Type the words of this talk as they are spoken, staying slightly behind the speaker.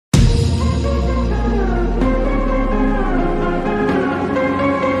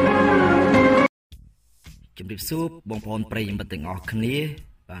รีบซูบបងប្អូនប្រិយមិត្តទាំងអស់គ្នា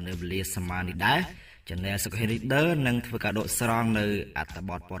បាទនៅវេលាសមានេះដែរ Channel SokhengReader នឹងធ្វើការដកស្រង់នៅអត្ថប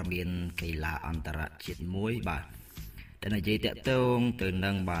ទព័ត៌មានកីឡាអន្តរជាតិមួយបាទតែនិយាយតាក់ទងទៅ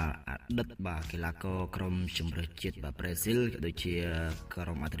នឹងបាទអតីតបាទកីឡាករក្រុមជម្រើសជាតិបាទប្រេស៊ីលក៏ដូចជាក្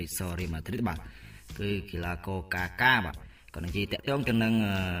រុមអាត្រីសរីម៉ាឌ្រីតបាទគឺកីឡាករកាកាបាទក៏និយាយតាក់ទងទៅនឹង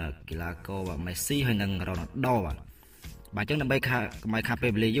កីឡាករបាទ Messi ហើយនិង Ronaldo បាទចឹងដើម្បីខាពេ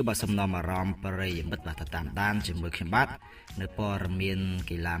លវេលាយូរបាទសំណុំអារម្មណ៍ប្រិយមិត្តបាទតាមដានជាមួយខ្ញុំបាទនៅព័ត៌មាន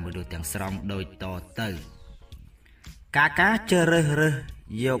កីឡាមួយដូចទាំងស្រុងដូចតទៅកាកាជ្រើសរើស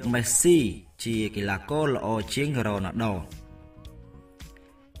យក Messi ជាកីឡាករល្អជាង Ronaldo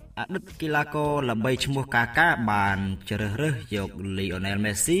អតីតកីឡាករល្បីឈ្មោះកាកាបានជ្រើសរើសយក Lionel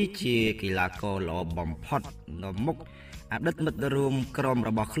Messi ជាកីឡាករល្អបំផុតនៅមុខអតីតមិត្តរួមក្រុមរ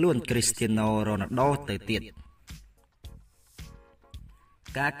បស់ខ្លួន Cristiano Ronaldo ទៅទៀត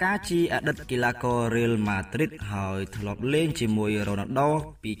កាកាជាអតីតកីឡាករ Real Madrid ហើយធ្លាប់លេងជាមួយ Ronaldo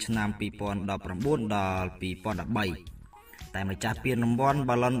ពីឆ្នាំ 2019 ដល់ 2013 តែម្ចាស់ពានរង្វាន់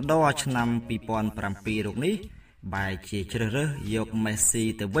Ballon d'Or ឆ្នាំ 2007 រូបនេះបែរជាជ្រើសរើសយក Messi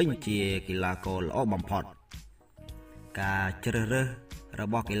ទៅវិញជាកីឡាករល្អបំផុតការជ្រើសរើសរ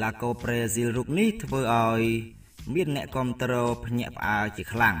បស់កីឡាករប្រេស៊ីលរូបនេះធ្វើឲ្យមានអ្នកគាំទ្រភ្ញាក់ផ្អើលជា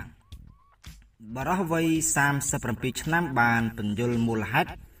ខ្លាំងបារោះវ័យ37ឆ្នាំបានបញ្យល់មូលហេ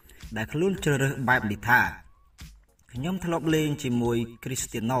តុដែលខ្លួនជ្រើសរើសបែបនេះថាខ្ញុំធ្លាប់លេងជាមួយ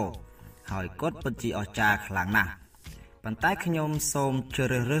Cristiano ហើយគាត់ពិតជាអស្ចារ្យខ្លាំងណាស់ប៉ុន្តែខ្ញុំសូមជ្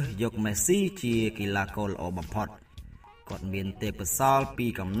រើសរើសយក Messi ជាកីឡាករល្អបំផុតគាត់មានទេពកោសល្យពី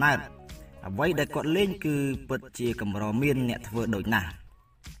កំណើតអ្វីដែលគាត់លេងគឺពិតជាកម្រមានអ្នកធ្វើដូចណាស់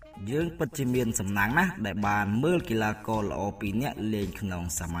យើងពិតជាមានសំណាងណាស់ដែលបានមើលកីឡាករល្អពីរនាក់លេងក្នុង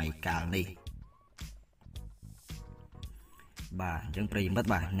សម័យកាលនេះបាទអញ្ចឹងប្រិយមិត្ត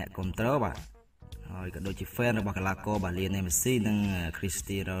បាទអ្នកគាំទ្របាទហើយក៏ដូចជា fan របស់កីឡាករបាទ Lionel Messi និង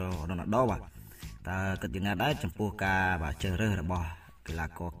Cristiano Ronaldo បាទតើគិតយ៉ាងណាដែរចំពោះការបាទជ្រើសរើសរបស់កីឡា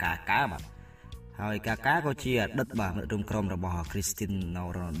ករកាកាបាទហើយកាកាក៏ជាអតីតបាទមិត្តរួមក្រុមរបស់ Cristiano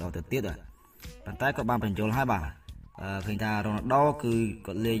Ronaldo ទៅទៀតប៉ុន្តែក៏បានបញ្យល់ហើយបាទឃើញថា Ronaldo គឺ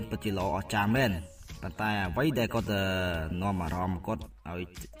គាត់លេងពិតជាល្អអស្ចារ្យមែនប៉ុន្តែអ្វីដែលគាត់នាំអារម្មណ៍គាត់ឲ្យ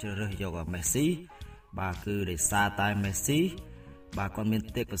ជ្រើសរើសយក Messi បាទគឺដោយសារតែ Messi បាទគាត់មាន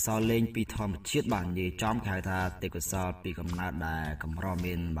ទេពកោសល្យលេងពីធម្មជាតិបាទនិយាយចំគេហៅថាទេពកោសល្យពីកំណើតដែលកម្រ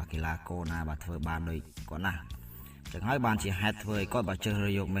មានបាទកីឡាករណាបាទធ្វើបានដូចគាត់ណាចឹងហើយបានជាហេតុធ្វើឲ្យគាត់បាទជ្រើសរើ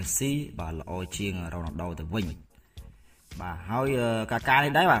សយក Messi បាទល្អជាង Ronaldo ទៅវិញបាទហើយកាកា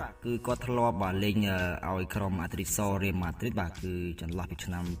នេះដែរបាទគឺគាត់ធ្លាប់បាទលេងឲ្យក្រុមអាត្រីសរីម៉ាឌ្រីតបាទគឺចន្លោះពី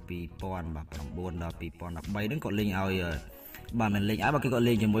ឆ្នាំ 2009 ដល់ 2013 ហ្នឹងគាត់លេងឲ្យបាទមិនលេងឲ្យបាទគឺគាត់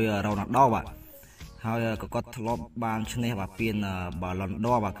លេងជាមួយ Ronaldo បាទហើយក៏គាត់ធ្លាប់បានឈ្នះបាទពាន Ballon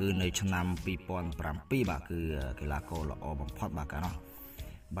d'Or បាទគឺនៅឆ្នាំ 2007 បាទគឺកីឡាករល្អបំផុតបាទកាលនោះ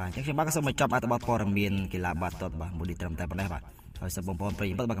បាទអញ្ចឹងខ្ញុំបាទក៏សូមបញ្ចប់អត្ថបទព័ត៌មានកីឡាបាល់ទាត់បាទមួយនេះត្រឹមតែប៉ុណ្ណេះបាទហើយសូមបងប្អូនប្រិយ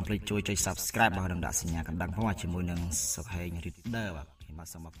មិត្តបាទកុំភ្លេចជួយចុច Subscribe បាទនិងដាក់សញ្ញាកណ្ដឹងផងជាមួយនឹង SokhengReader បាទខ្ញុំបាទ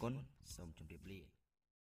សូមអរគុណសូមជម្រាបលា